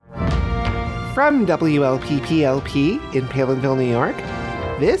From WLPP-LP in Palinville, New York,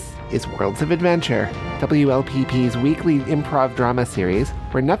 this is Worlds of Adventure, WLPP's weekly improv drama series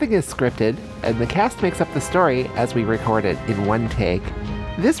where nothing is scripted and the cast makes up the story as we record it in one take.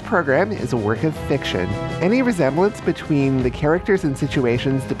 This program is a work of fiction. Any resemblance between the characters and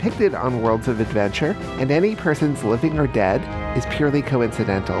situations depicted on Worlds of Adventure and any persons living or dead is purely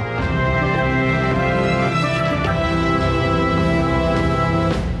coincidental.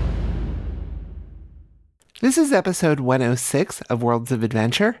 This is episode 106 of Worlds of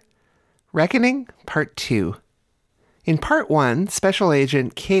Adventure, Reckoning, Part 2. In Part 1, Special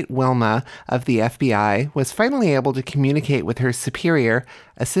Agent Kate Wilma of the FBI was finally able to communicate with her superior,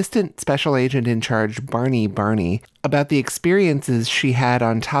 Assistant Special Agent in Charge Barney, about the experiences she had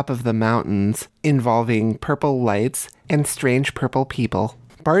on top of the mountains involving purple lights and strange purple people.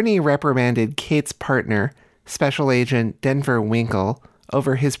 Barney reprimanded Kate's partner, Special Agent Denver Winkle,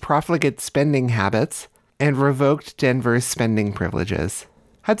 over his profligate spending habits and revoked Denver's spending privileges.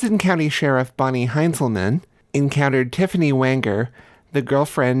 Hudson County Sheriff Bonnie Heinzelman encountered Tiffany Wenger, the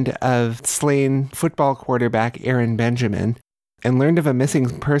girlfriend of slain football quarterback Aaron Benjamin, and learned of a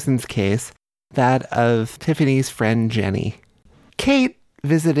missing persons case, that of Tiffany's friend Jenny. Kate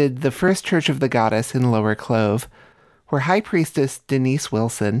visited the First Church of the Goddess in Lower Clove, where High Priestess Denise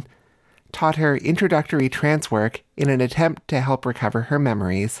Wilson taught her introductory trance work in an attempt to help recover her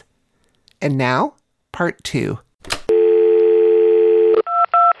memories. And now, Part 2.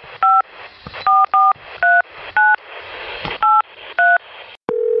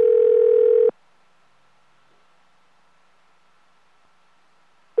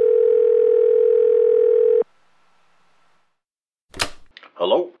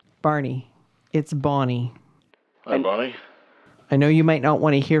 Hello? Barney, it's Bonnie. Hi, Bonnie. I know you might not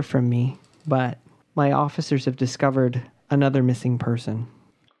want to hear from me, but my officers have discovered another missing person.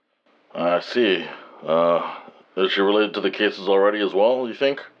 I see. Is she related to the cases already as well, you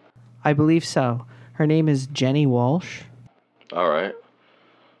think? I believe so. Her name is Jenny Walsh. All right.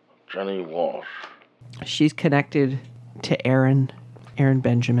 Jenny Walsh. She's connected to Aaron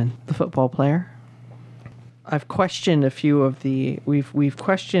Benjamin, the football player. I've questioned a few of the... We've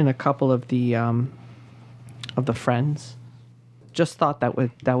questioned a couple of the friends. Just thought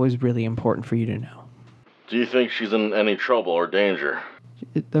that was really important for you to know. Do you think she's in any trouble or danger?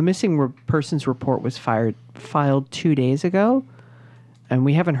 The missing persons report was filed 2 days ago, and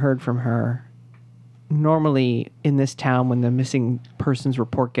we haven't heard from her. Normally, in this town, when the missing persons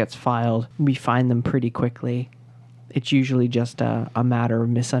report gets filed, we find them pretty quickly. It's usually just a matter of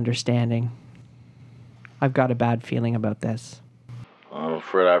misunderstanding. I've got a bad feeling about this. I'm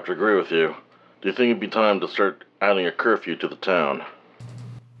afraid I have to agree with you. Do you think it'd be time to start adding a curfew to the town?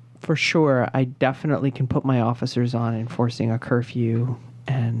 For sure, I definitely can put my officers on enforcing a curfew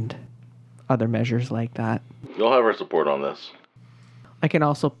and other measures like that. You'll have our support on this. We can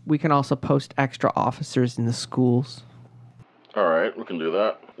also post extra officers in the schools. All right, we can do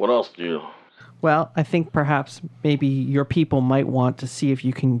that. What else do you... Well, I think perhaps maybe your people might want to see if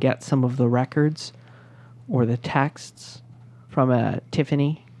you can get some of the records or the texts from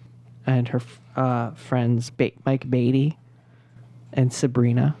Tiffany and her friends Mike Beatty and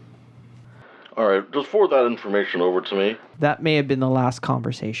Sabrina. All right, just forward that information over to me. That may have been the last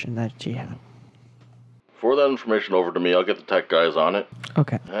conversation that she had. Forward that information over to me. I'll get the tech guys on it.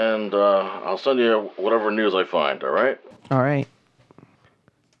 Okay. And I'll send you whatever news I find, all right? All right.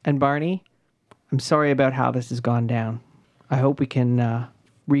 And Barney, I'm sorry about how this has gone down. I hope we can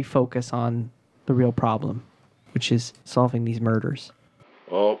refocus on the real problem, which is solving these murders.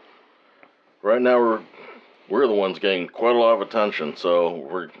 Well, right now we're the ones getting quite a lot of attention,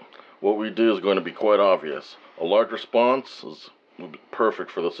 so what we do is going to be quite obvious. A large response would be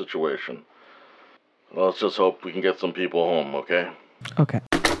perfect for the situation. Let's just hope we can get some people home, okay? Okay.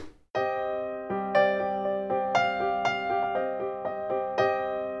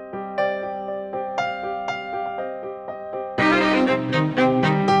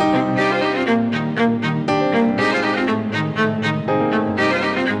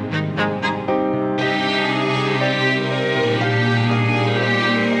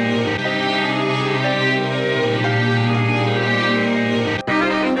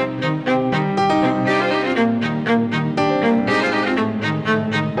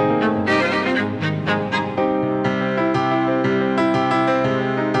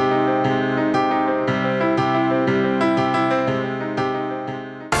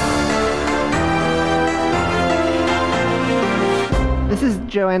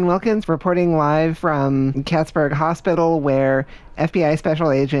 Joanne Wilkins reporting live from Cattsburg Hospital, where FBI Special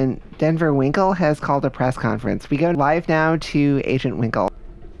Agent Denver Winkle has called a press conference. We go live now to Agent Winkle.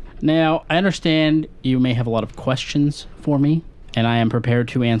 Now, I understand you may have a lot of questions for me, and I am prepared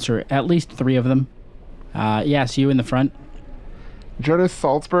to answer at least 3 of them. Yes, you in the front. Jonas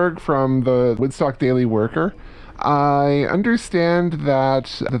Salzberg from the Woodstock Daily Worker. I understand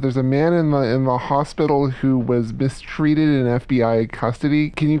that there's a man in the hospital who was mistreated in FBI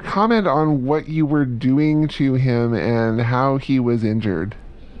custody. Can you comment on what you were doing to him and how he was injured?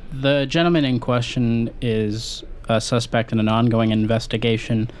 The gentleman in question is a suspect in an ongoing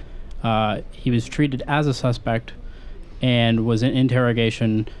investigation. He was treated as a suspect and was in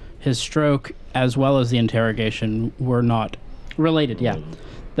interrogation. His stroke, as well as the interrogation, were not related. Yeah,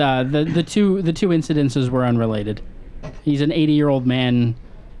 the two incidences were unrelated. He's an 80-year-old man.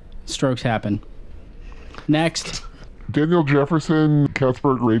 Strokes happen. Next. Daniel Jefferson,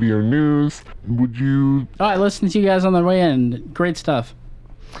 Cattsburg Radio News. Would you... Oh, I listened to you guys on the way in. Great stuff.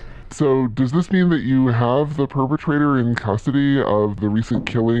 So does this mean that you have the perpetrator in custody of the recent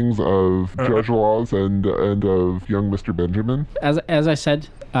killings of Judge Laws and of young Mr. Benjamin? As I said,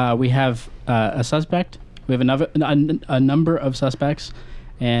 we have a suspect. We have a number of suspects,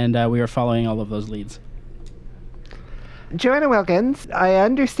 and we are following all of those leads. Joanna Wilkins, I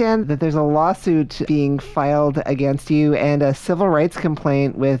understand that there's a lawsuit being filed against you and a civil rights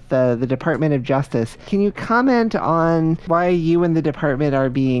complaint with the Department of Justice. Can you comment on why you and the department are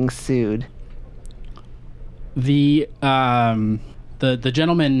being sued? The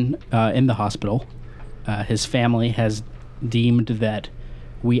gentleman in the hospital, his family has deemed that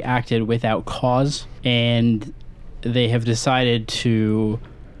we acted without cause, and they have decided to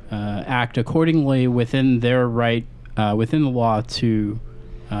act accordingly within their right. Within the law to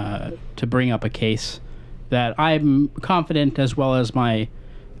bring up a case that I'm confident, as well as my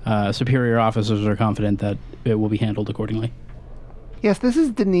superior officers are confident, that it will be handled accordingly. Yes, this is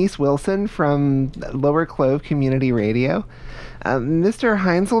Denise Wilson from Lower Clove Community Radio. Mr.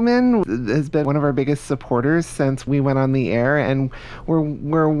 Heinzelman has been one of our biggest supporters since we went on the air, and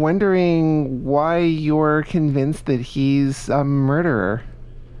we're wondering why you're convinced that he's a murderer.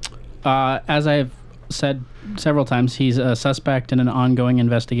 As I've said several times, he's a suspect in an ongoing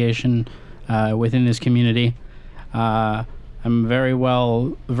investigation within this community. I'm very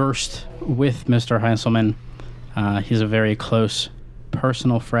well versed with Mr. Heinzelman. He's a very close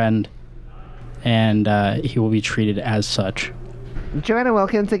personal friend, and he will be treated as such. Joanna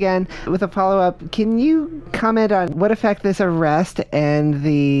Wilkins again with a follow-up. Can you comment on what effect this arrest and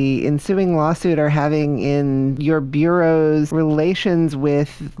the ensuing lawsuit are having in your bureau's relations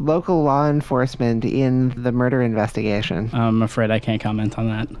with local law enforcement in the murder investigation? I'm afraid I can't comment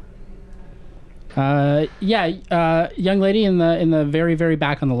on that. Young lady in the very, very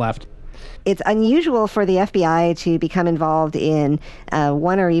back on the left. It's unusual for the FBI to become involved in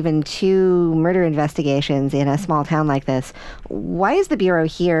 1 or even 2 murder investigations in a small town like this. Why is the Bureau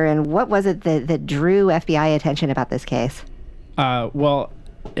here, and what was it that drew FBI attention about this case? Well,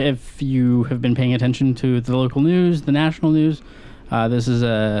 if you have been paying attention to the local news, the national news, this is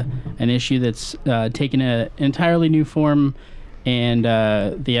an issue that's taken an entirely new form, and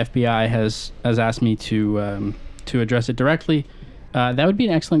the FBI has asked me to address it directly. That would be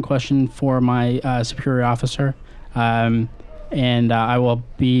an excellent question for my superior officer, and I will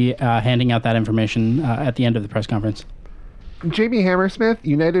be handing out that information at the end of the press conference. Jamie Hammersmith,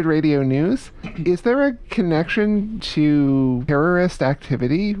 United Radio News. Is there a connection to terrorist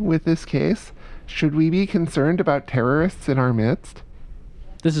activity with this case? Should we be concerned about terrorists in our midst?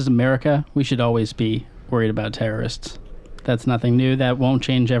 This is America. We should always be worried about terrorists. That's nothing new. That won't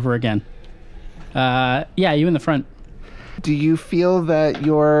change ever again. You in the front. Do you feel that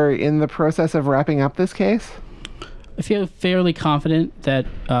you're in the process of wrapping up this case? I feel fairly confident that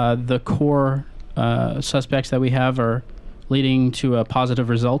the core suspects that we have are leading to a positive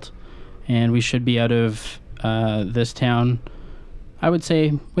result, and we should be out of this town, I would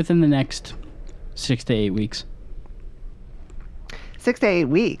say, within the next 6 to 8 weeks. 6 to 8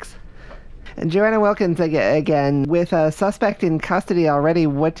 weeks? And Joanna Wilkins, again, with a suspect in custody already,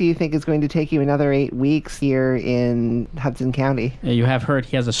 what do you think is going to take you another 8 weeks here in Hudson County? You have heard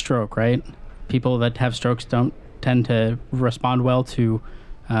he has a stroke, right? People that have strokes don't tend to respond well to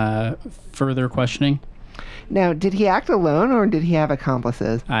further questioning. Now, did he act alone or did he have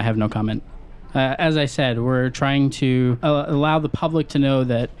accomplices? I have no comment. As I said, we're trying to allow the public to know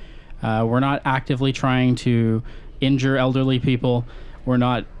that we're not actively trying to injure elderly people. We're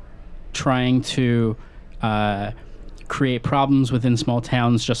not trying to create problems within small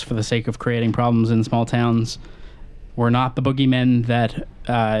towns just for the sake of creating problems in small towns. We're not the boogeymen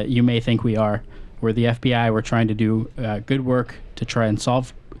that you may think we are. We're the FBI. We're trying to do good work to try and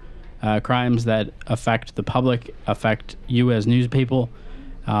solve crimes that affect the public, affect you as news people,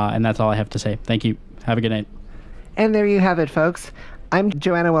 And that's all I have to say. Thank you. Have a good night. And there you have it, folks. I'm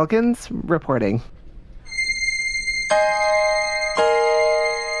Joanna Wilkins reporting.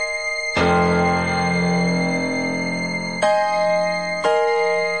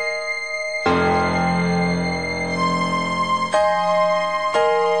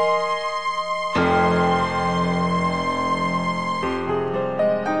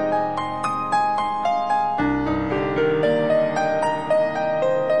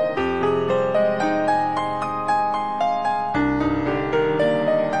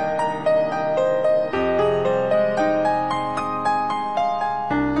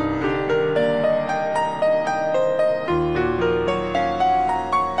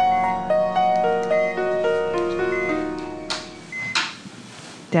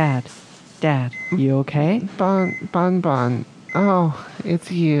 Dad, you okay? Bon. Oh,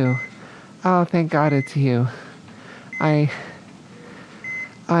 it's you. Oh, thank God it's you. Where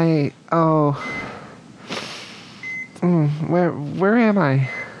am I?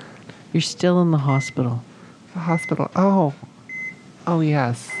 You're still in the hospital. The hospital. Oh,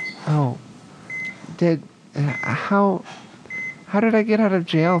 yes. Oh. How did I get out of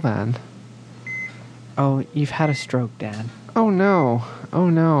jail then? Oh, you've had a stroke, Dad. Oh no. Oh,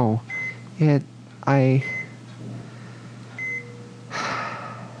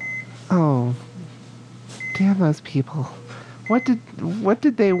 damn those people. What did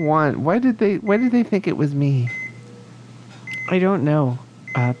they want? Why did they think it was me? I don't know.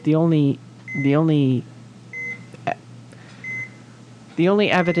 The only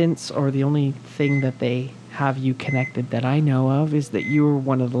evidence or the only thing that they have you connected that I know of is that you were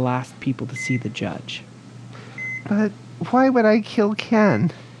one of the last people to see the judge. But why would I kill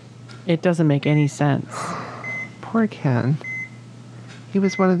Ken? It doesn't make any sense. Poor Ken. He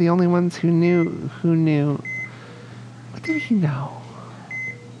was one of the only ones who knew. What did he know?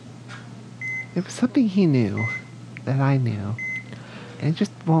 It was something he knew that I knew. And it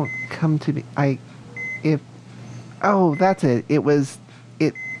just won't come to me. That's it.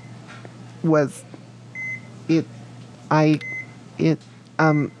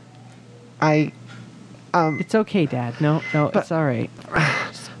 It's okay, Dad. No, it's all right.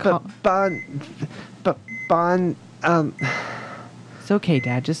 It's okay,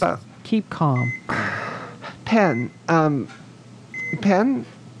 Dad. Just keep calm. Pen. Pen?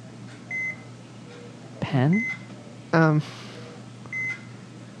 Pen?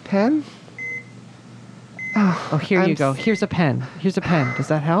 Pen? Oh, here you go. Here's a pen. Does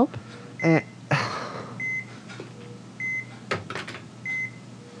that help? I'm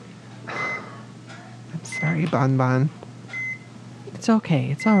sorry, Bon. It's okay.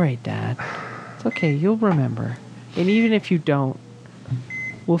 It's all right, Dad. It's okay. You'll remember. And even if you don't,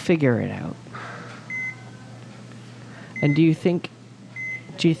 we'll figure it out. And do you think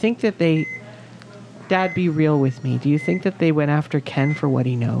that they... Dad, be real with me. Do you think that they went after Ken for what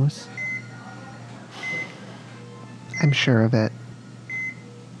he knows? I'm sure of it.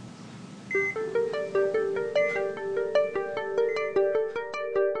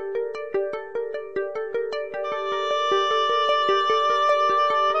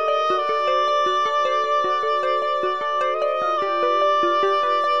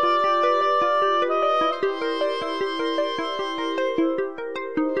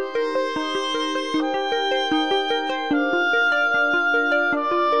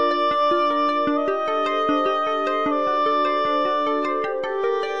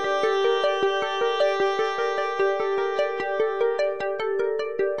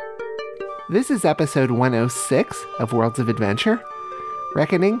 This is episode 106 of Worlds of Adventure,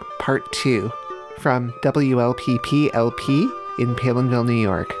 Reckoning Part 2, from WLPP-LP in Palinville, New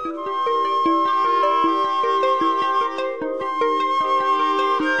York.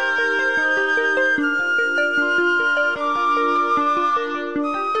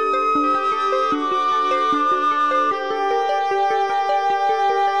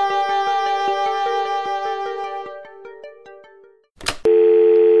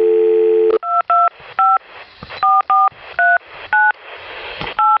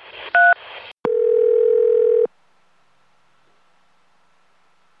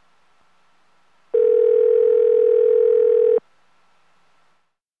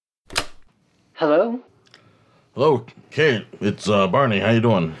 Hello? Hello, Kate. It's Barney. How you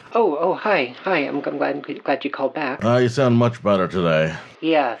doing? Oh, hi. I'm glad you called back. You sound much better today.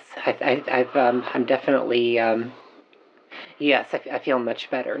 Yes, I'm definitely, yes, I feel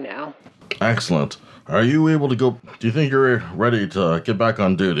much better now. Excellent. Are you able to go... Do you think you're ready to get back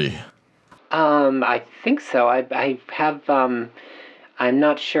on duty? I think so. I have, I'm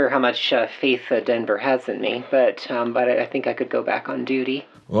not sure how much faith Denver has in me, but I think I could go back on duty.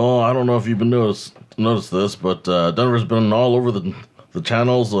 Well, I don't know if you've been noticed this, but Denver's been all over the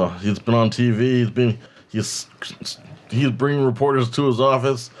channels. He's been on TV. He's bringing reporters to his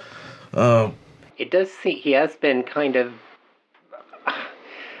office. It does seem he has been kind of.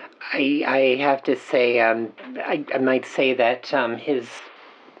 I have to say, I might say that his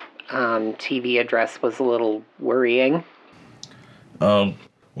TV address was a little worrying. Well,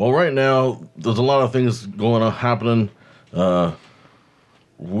 right now there's a lot of things happening.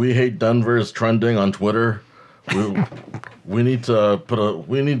 We Hate Denver is trending on Twitter. We need to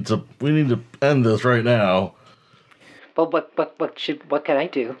end this right now. Well, what can I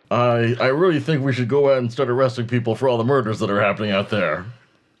do? I really think we should go out and start arresting people for all the murders that are happening out there.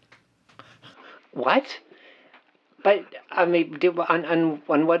 What? But I mean, on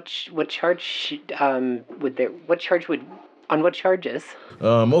what charge would there? What charge would on what charges?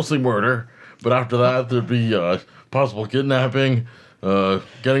 Mostly murder, but after that there'd be possible kidnapping,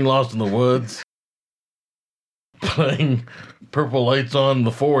 getting lost in the woods, playing Purple Lights on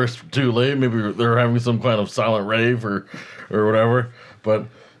the Forest too late. Maybe they're having some kind of silent rave or whatever. But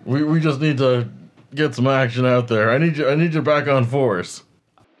we just need to get some action out there. I need you back on force.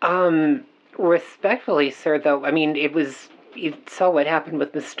 Respectfully, sir, though, I mean, you saw what happened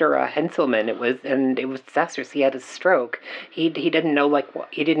with Mr. Henselman. It was disastrous. He had a stroke. He didn't know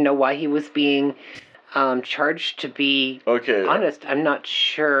he didn't know why he was being charged. To be honest, I'm not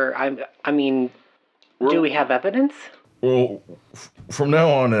sure. I mean, do we have evidence? Well, from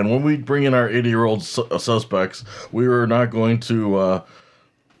now on in, when we bring in our 80-year-old suspects, we are not going to.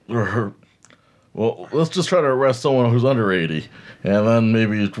 Well, let's just try to arrest someone who's under 80, and then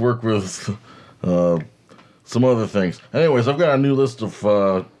maybe work with some other things. Anyways, I've got a new list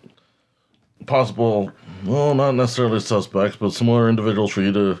of possible, well, not necessarily suspects, but some other individuals for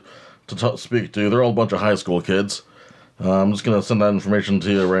you to speak to. They're all a bunch of high school kids. I'm just going to send that information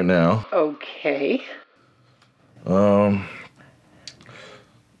to you right now. Okay.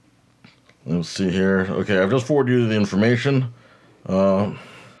 Let's see here. Okay, I've just forwarded you the information.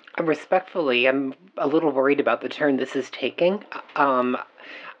 Respectfully, I'm a little worried about the turn this is taking.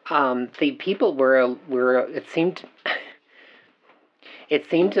 The people were it seemed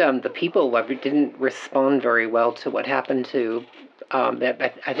the people didn't respond very well to what happened to.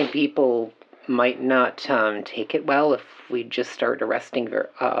 I think people might not take it well if we just start arresting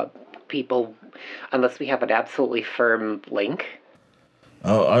people unless we have an absolutely firm link.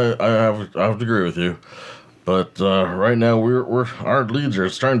 I have to agree with you, but right now our leads are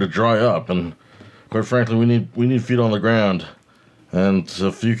starting to dry up, and quite frankly, we need feet on the ground. And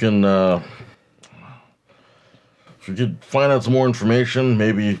if you can, if you could find out some more information,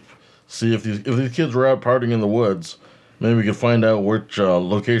 maybe see if these kids were out partying in the woods, maybe we could find out which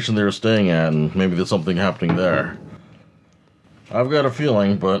location they were staying at, and maybe there's something happening there. I've got a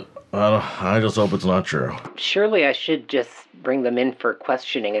feeling, but I just hope it's not true. Surely I should just bring them in for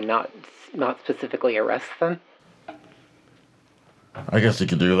questioning and not specifically arrest them. I guess you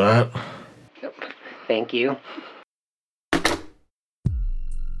could do that. Thank you.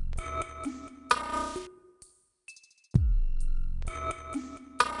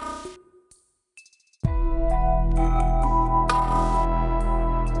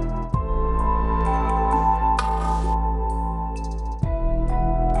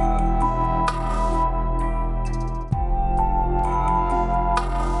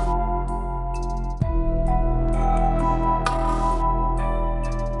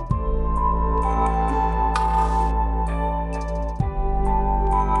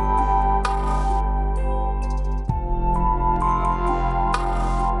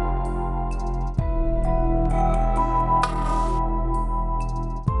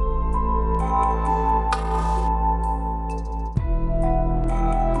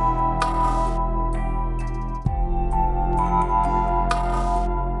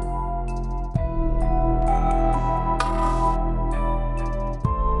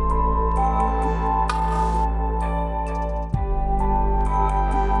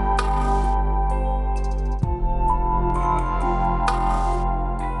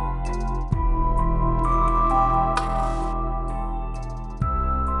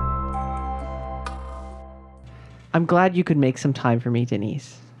 I'm glad you could make some time for me,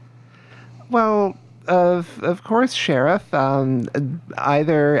 Denise. Well, of course, Sheriff.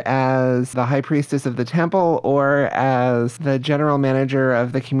 Either as the High Priestess of the Temple or as the General Manager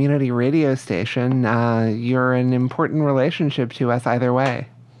of the community radio station, you're an important relationship to us either way.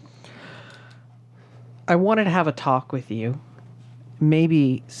 I wanted to have a talk with you.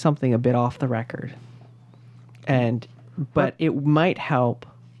 Maybe something a bit off the record. But it might help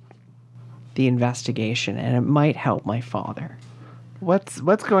the investigation, and it might help my father. What's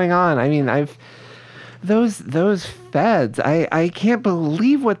going on? I mean, those feds. I can't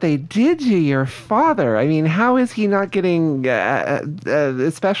believe what they did to your father. I mean, how is he not getting?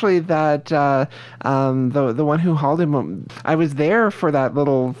 Especially that the one who hauled him. I was there for that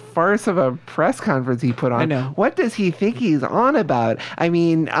little farce of a press conference he put on. I know. What does he think he's on about? I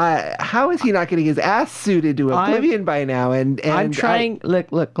mean, how is he not getting his ass suited to oblivion by now? And I'm trying.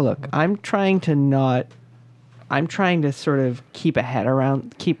 Look. I'm trying to sort of keep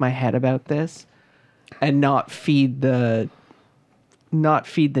my head about this, and not feed the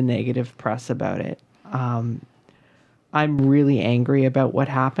negative press about it. I'm really angry about what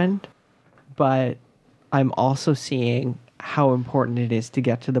happened, but I'm also seeing how important it is to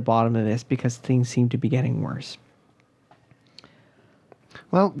get to the bottom of this because things seem to be getting worse.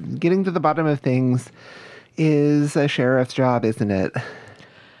 Well, getting to the bottom of things is a sheriff's job, isn't it?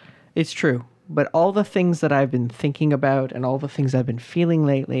 It's true, but all the things that I've been thinking about and all the things I've been feeling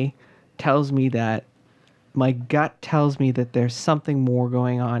lately tells me that my gut tells me that there's something more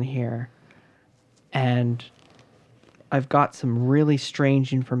going on here. And I've got some really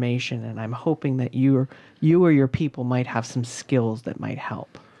strange information, and I'm hoping that you or your people might have some skills that might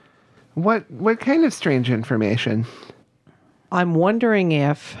help. What kind of strange information? I'm wondering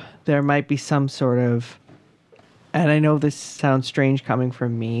if there might be some sort of, and I know this sounds strange coming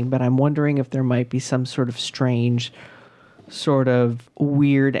from me, but I'm wondering if there might be some sort of strange, sort of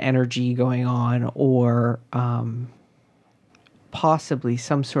weird energy going on, or possibly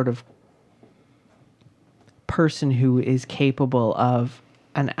some sort of person who is capable of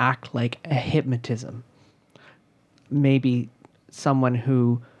an act like a hypnotism. Maybe someone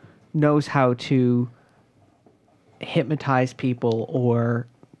who knows how to hypnotize people or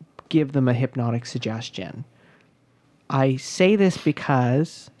give them a hypnotic suggestion. I say this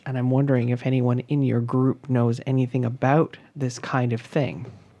because, and I'm wondering if anyone in your group knows anything about this kind of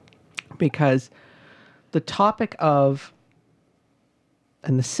thing, because the topic of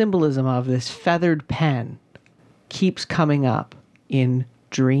and the symbolism of this feathered pen keeps coming up in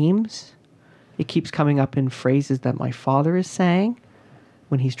dreams. It keeps coming up in phrases that my father is saying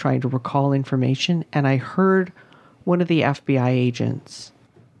when he's trying to recall information. And I heard one of the FBI agents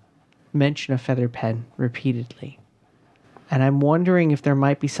mention a feathered pen repeatedly. And I'm wondering if there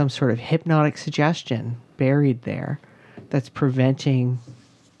might be some sort of hypnotic suggestion buried there that's preventing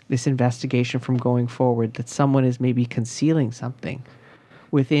this investigation from going forward, that someone is maybe concealing something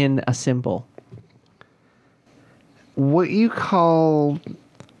within a symbol. What you call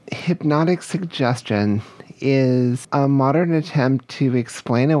hypnotic suggestion is a modern attempt to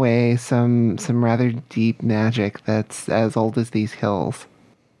explain away some rather deep magic that's as old as these hills.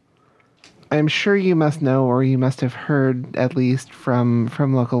 I'm sure you must know, or you must have heard, at least from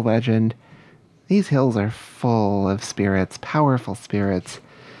local legend, these hills are full of spirits, powerful spirits,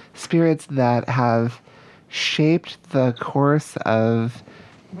 spirits that have shaped the course of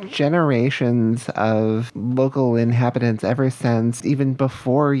generations of local inhabitants ever since, even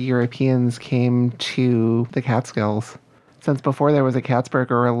before Europeans came to the Catskills, since before there was a Cattsburg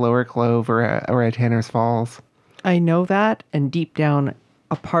or a Lower Clove or a Tanner's Falls. I know that, and deep down,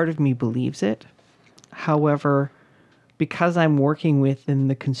 a part of me believes it. However, because I'm working within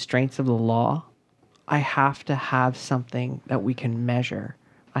the constraints of the law, I have to have something that we can measure.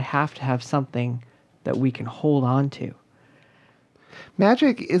 I have to have something that we can hold on to.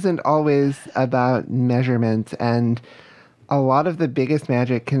 Magic isn't always about measurements, and a lot of the biggest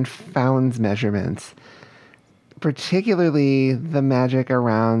magic confounds measurements, particularly the magic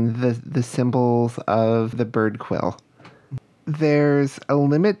around the symbols of the bird quill. There's a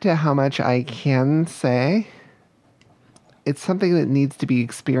limit to how much I can say. It's something that needs to be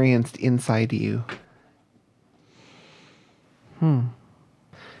experienced inside you.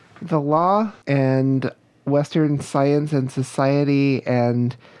 The law and Western science and society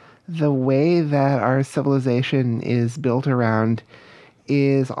and the way that our civilization is built around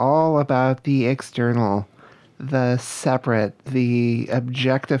is all about the external, the separate, the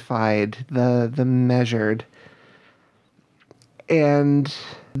objectified, the measured. And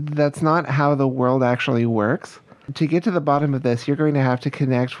that's not how the world actually works. To get to the bottom of this, you're going to have to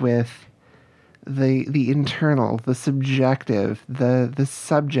connect with the internal, the subjective, the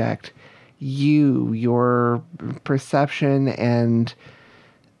subject, your perception and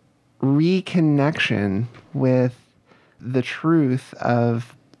reconnection with the truth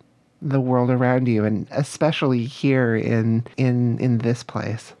of the world around you, and especially here in this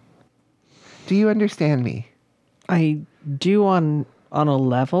place. Do you understand me? I do on a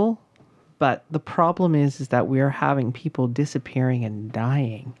level, but the problem is that we are having people disappearing and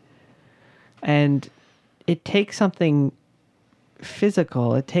dying. And it takes something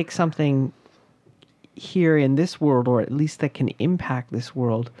physical. It takes something here in this world, or at least that can impact this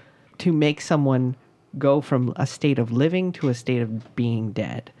world, to make someone go from a state of living to a state of being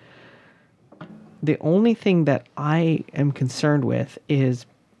dead. The only thing that I am concerned with is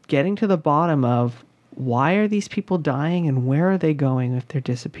getting to the bottom of why are these people dying and where are they going if they're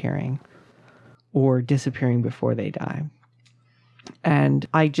disappearing or disappearing before they die. And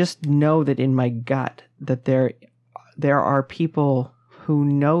I just know that in my gut that there are people who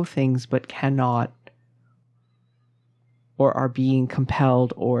know things but cannot, or are being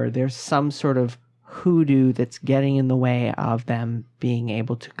compelled, or there's some sort of hoodoo that's getting in the way of them being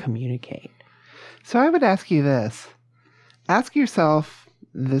able to communicate. So I would ask you this. Ask yourself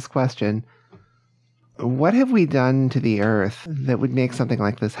this question. What have we done to the earth that would make something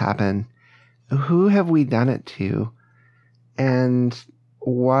like this happen? Who have we done it to? And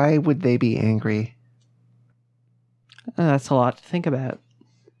why would they be angry? That's a lot to think about.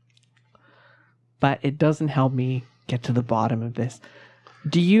 But it doesn't help me get to the bottom of this.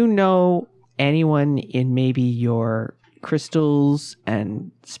 Do you know anyone in maybe your crystals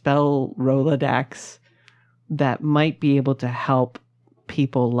and spell Rolodex that might be able to help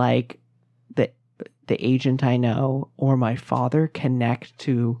people like the agent I know or my father connect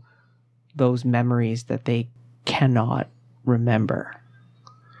to those memories that they cannot remember?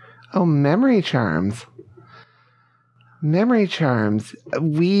 Oh, memory charms. Memory charms.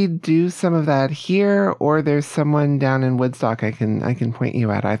 We do some of that here, or there's someone down in Woodstock I can point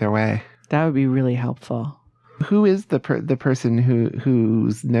you at either way. That would be really helpful. Who is the person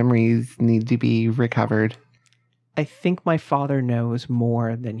whose memories need to be recovered? I think my father knows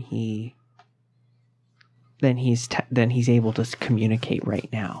more than he's able to communicate right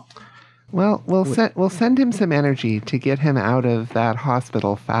now. Well, we'll send him some energy to get him out of that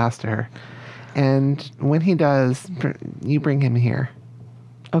hospital faster. And when he does, you bring him here.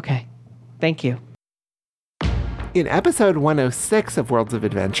 Okay. Thank you. In episode 106 of Worlds of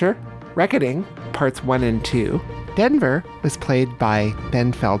Adventure, Reckoning, parts 1 and 2, Denver was played by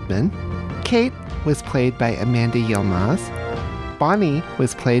Ben Feldman. Kate was played by Amanda Yilmaz. Bonnie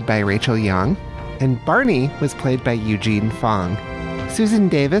was played by Rachel Young. And Barney was played by Eugene Fong. Susan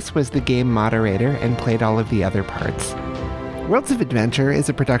Davis was the game moderator and played all of the other parts. Worlds of Adventure is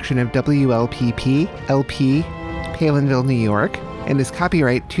a production of WLPP LP, Palinville, New York, and is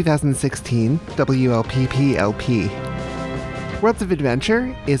copyright 2016 WLPP LP. Worlds of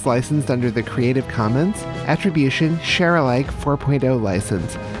Adventure is licensed under the Creative Commons Attribution Share-alike 4.0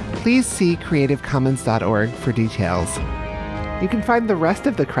 license. Please see creativecommons.org for details. You can find the rest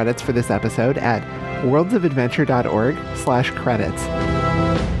of the credits for this episode at worldsofadventure.org/credits.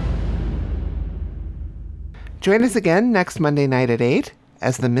 Join us again next Monday night at 8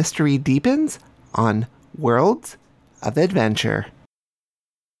 as the mystery deepens on Worlds of Adventure.